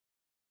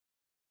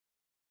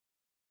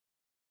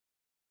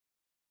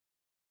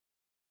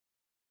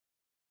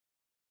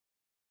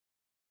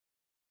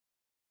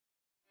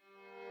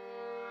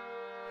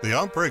The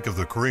outbreak of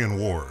the Korean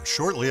War,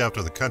 shortly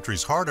after the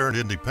country's hard-earned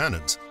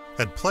independence,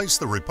 had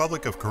placed the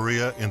Republic of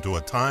Korea into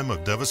a time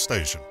of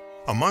devastation.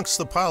 Amongst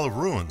the pile of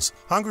ruins,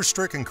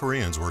 hunger-stricken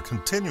Koreans were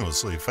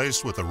continuously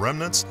faced with the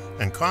remnants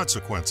and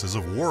consequences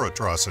of war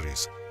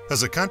atrocities.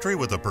 As a country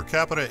with a per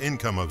capita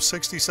income of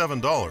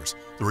 $67,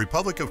 the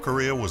Republic of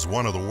Korea was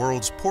one of the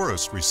world's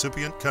poorest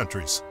recipient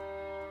countries.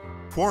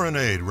 Foreign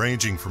aid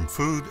ranging from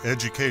food,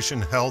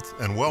 education, health,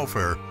 and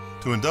welfare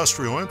to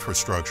industrial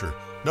infrastructure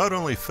not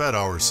only fed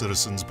our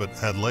citizens but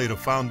had laid a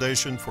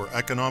foundation for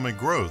economic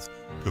growth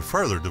to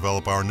further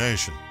develop our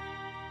nation.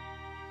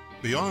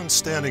 Beyond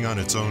standing on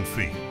its own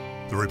feet,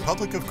 the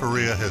Republic of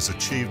Korea has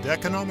achieved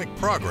economic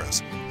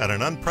progress at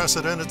an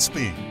unprecedented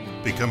speed,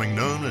 becoming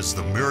known as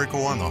the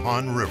Miracle on the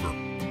Han River.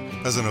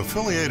 As an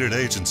affiliated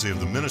agency of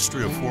the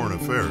Ministry of Foreign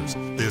Affairs,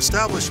 the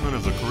establishment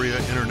of the Korea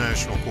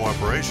International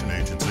Cooperation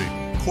Agency,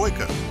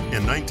 KOICA,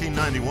 in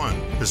 1991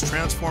 has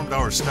transformed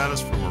our status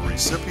from a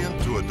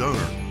recipient to a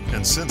donor,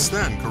 and since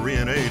then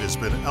Korean aid has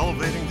been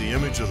elevating the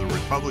image of the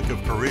Republic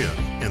of Korea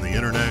in the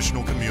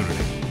international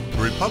community.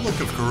 The Republic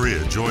of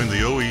Korea joined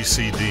the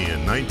OECD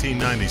in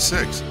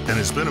 1996 and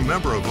has been a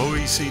member of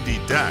OECD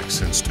DAC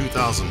since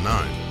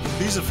 2009.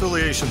 These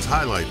affiliations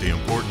highlight the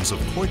importance of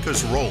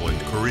KOICA's role in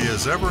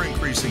Korea's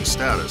ever-increasing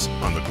status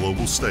on the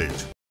global stage.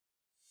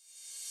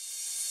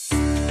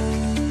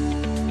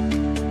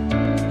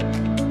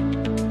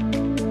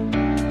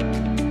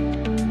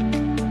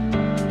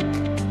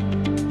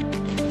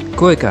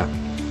 KOICA,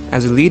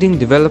 as a leading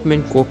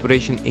development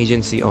cooperation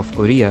agency of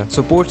Korea,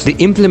 supports the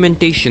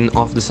implementation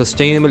of the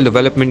Sustainable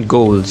Development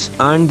Goals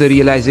and the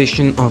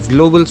realization of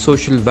global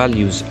social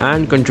values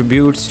and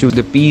contributes to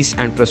the peace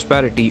and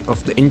prosperity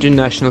of the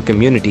international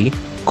community.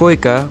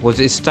 KOICA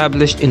was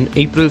established in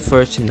April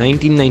 1st,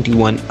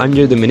 1991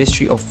 under the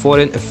Ministry of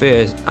Foreign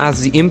Affairs as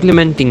the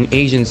implementing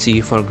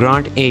agency for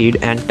grant aid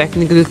and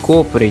technical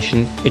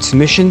cooperation. Its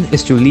mission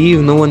is to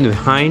leave no one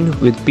behind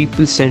with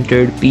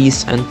people-centered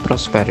peace and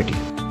prosperity.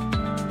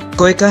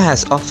 KOICA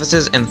has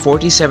offices in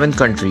 47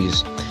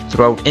 countries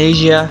throughout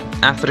Asia,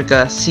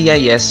 Africa,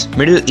 CIS,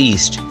 Middle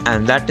East,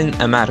 and Latin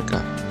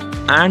America.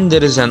 And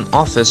there is an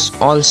office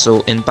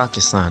also in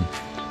Pakistan.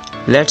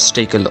 Let's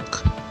take a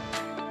look.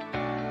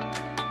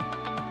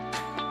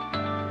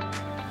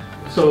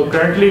 So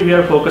currently we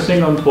are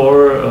focusing on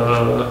four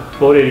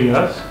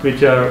areas,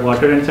 which are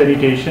water and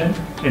sanitation,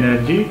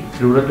 energy,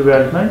 rural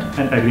development,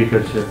 and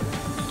agriculture.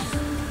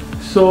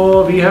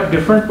 So we have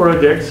different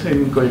projects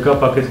in KOICA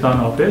Pakistan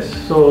office.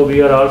 So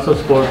we are also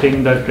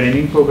supporting the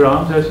training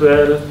programs as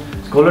well,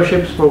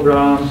 scholarships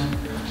programs,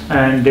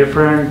 and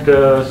different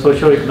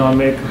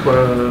socio-economic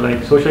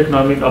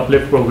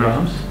uplift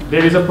programs.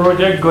 There is a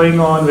project going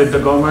on with the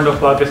government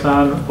of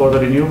Pakistan for the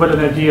renewable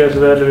energy as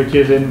well, which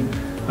is in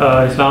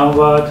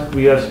Islamabad.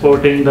 We are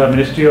supporting the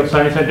Ministry of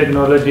Science and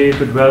Technology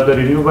to develop the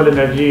renewable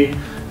energy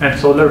and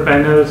solar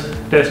panels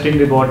testing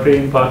laboratory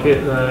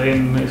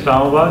in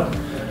Islamabad.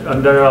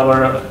 Under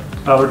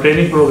our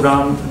training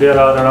program, there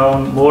are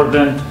around more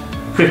than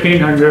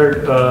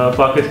 1,500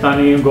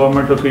 Pakistani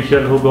government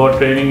officials who got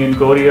training in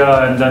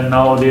Korea, and then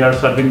now they are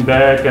serving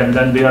back, and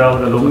then they are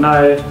our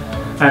alumni.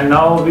 And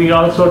now we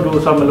also do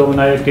some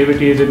alumni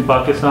activities in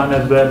Pakistan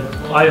as well.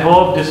 I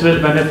hope this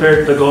will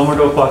benefit the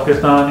government of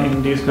Pakistan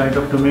in these kind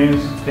of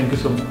domains. Thank you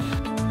so much.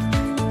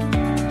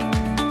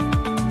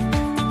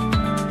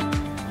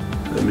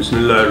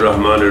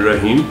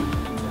 Bismillahirrahmanirrahim.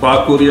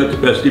 Pak Korea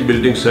Capacity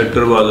Building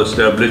Center was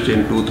established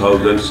in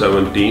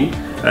 2017.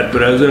 At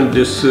present,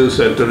 this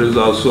center is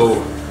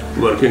also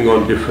working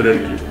on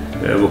different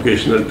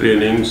vocational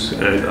trainings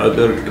and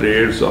other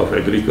trades of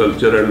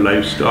agriculture and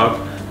livestock,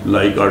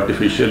 like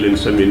artificial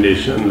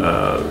insemination,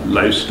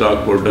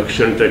 livestock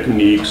production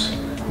techniques.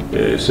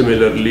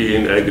 Similarly,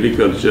 in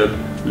agriculture,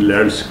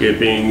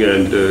 landscaping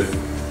and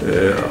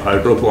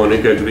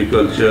hydroponic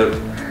agriculture,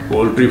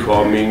 poultry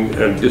farming,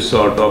 and this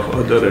sort of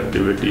other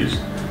activities.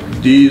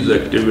 These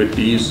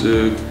activities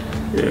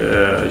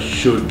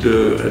should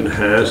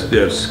enhance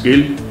their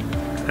skill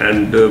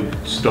and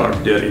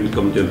start their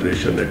income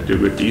generation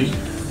activities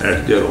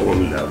at their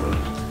own level.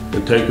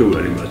 And thank you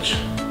very much.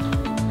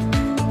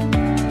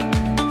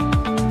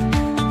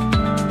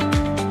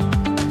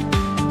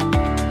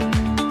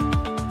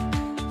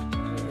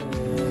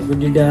 We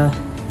did a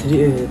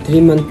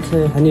three-month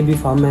honeybee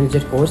farm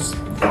manager course.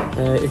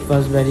 It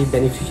was very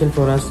beneficial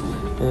for us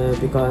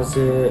because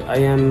I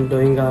am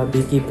doing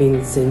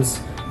beekeeping since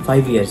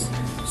 5 years.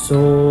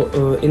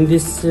 So in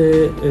this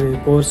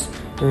course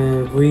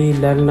we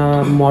learn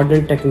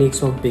modern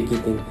techniques of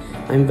beekeeping.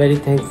 I am very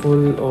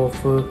thankful of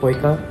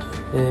KOICA,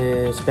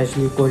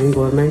 especially Korean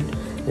government,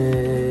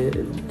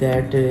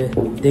 that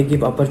they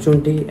give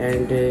opportunity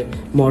and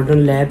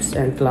modern labs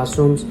and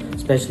classrooms,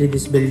 especially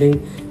this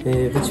building,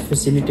 which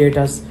facilitate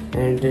us,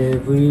 and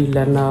we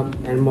learn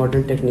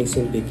modern techniques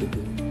in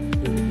beekeeping.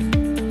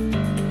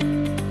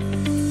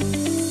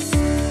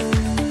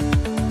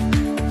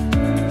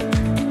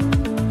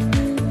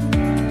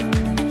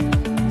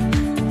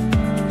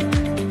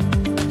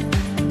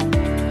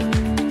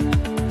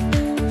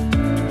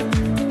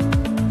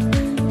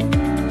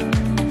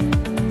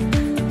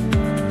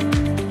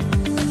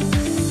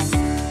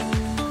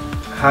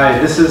 Hi,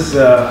 this is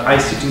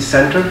ICT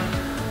Center.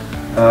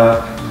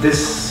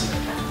 This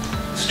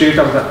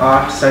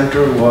state-of-the-art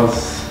center was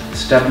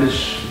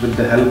established with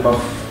the help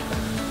of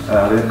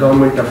the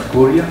government of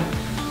Korea.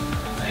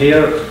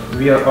 Here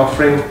we are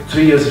offering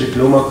 3 years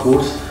diploma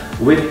course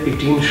with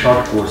 18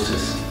 short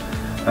courses.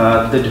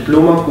 The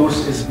diploma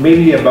course is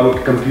mainly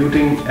about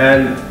computing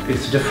and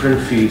its different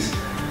fields,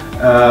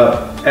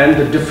 and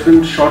the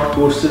different short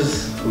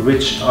courses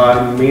which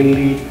are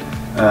mainly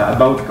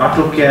about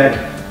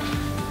AutoCAD,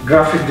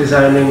 graphic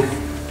designing,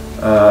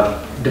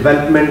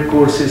 development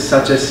courses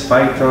such as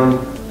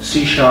Python,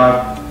 C#.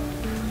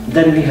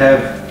 Then we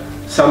have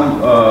some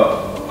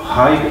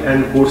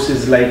high-end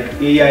courses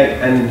like AI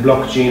and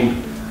blockchain,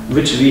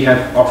 which we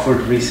have offered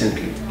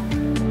recently.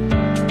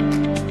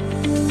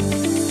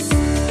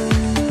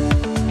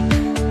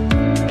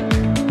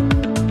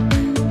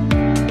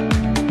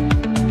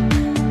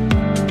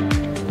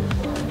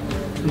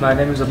 My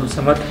name is Abdul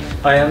Samad.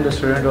 I am the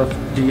student of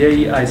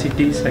DAE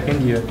ICT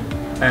second year,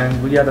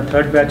 and we are the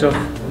third batch of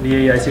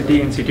DAE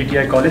ICT in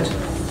CTTI college.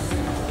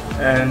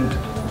 And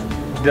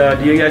the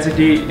DAE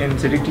ICT in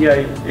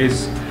CTTI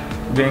is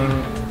being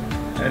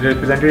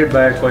represented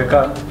by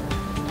KOICA,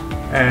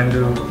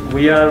 and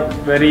we are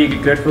very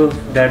grateful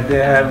that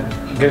they have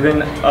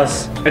given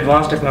us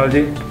advanced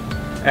technology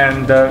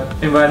and the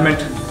environment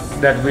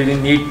that we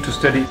need to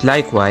study.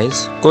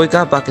 Likewise,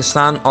 KOICA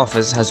Pakistan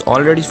office has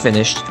already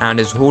finished and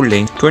is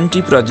holding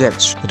 20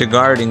 projects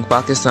regarding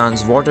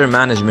Pakistan's water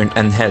management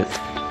and health,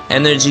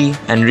 energy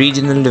and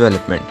regional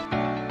development.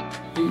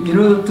 In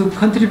order to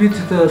contribute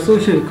to the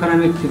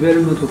socio-economic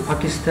development of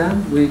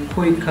Pakistan, we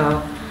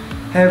KOICA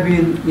have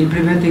been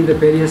implementing the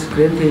various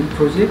grant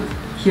projects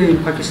here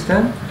in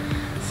Pakistan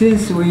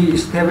since we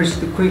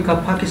established the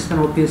KOICA Pakistan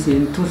office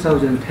in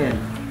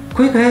 2010.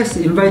 KOICA has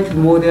invited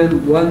more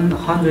than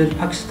 100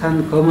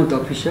 Pakistan government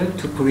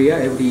officials to Korea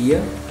every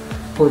year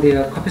for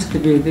their capacity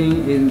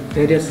building in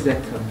various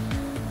sectors.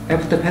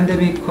 After the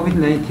pandemic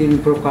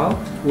COVID-19 broke out,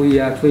 we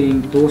are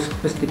doing those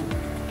capacity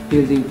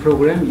building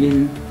programs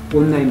in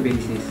online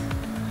basis.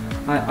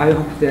 I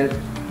hope that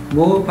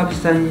more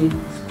Pakistanis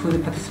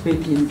could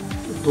participate in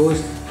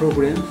those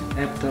programs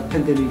after the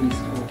pandemic is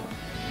over.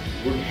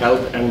 Good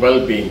health and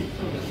well-being.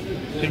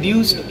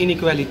 Reduced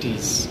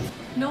inequalities.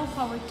 No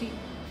poverty.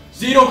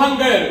 Zero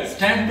hunger.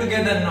 Stand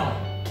together now.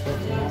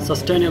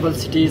 Sustainable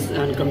cities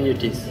and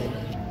communities.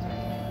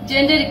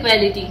 Gender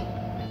equality.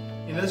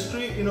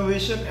 Industry,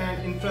 innovation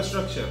and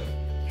infrastructure.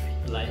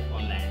 Life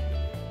on land.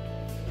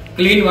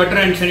 Clean water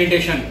and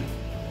sanitation.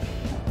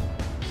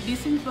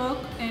 Decent work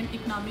and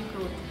economic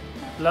growth.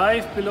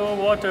 Life below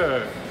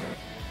water.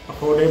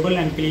 Affordable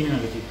and clean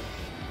energy.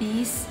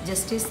 Peace,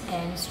 justice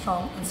and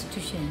strong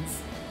institutions.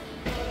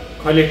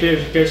 Quality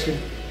education.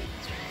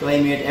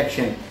 Climate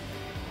action.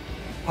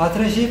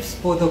 Partnerships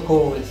for the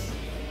cause.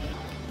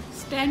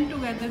 Stand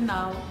together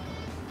now.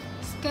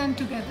 Stand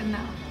together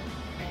now.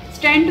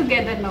 Stand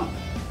together now.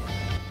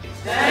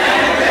 Stand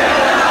together.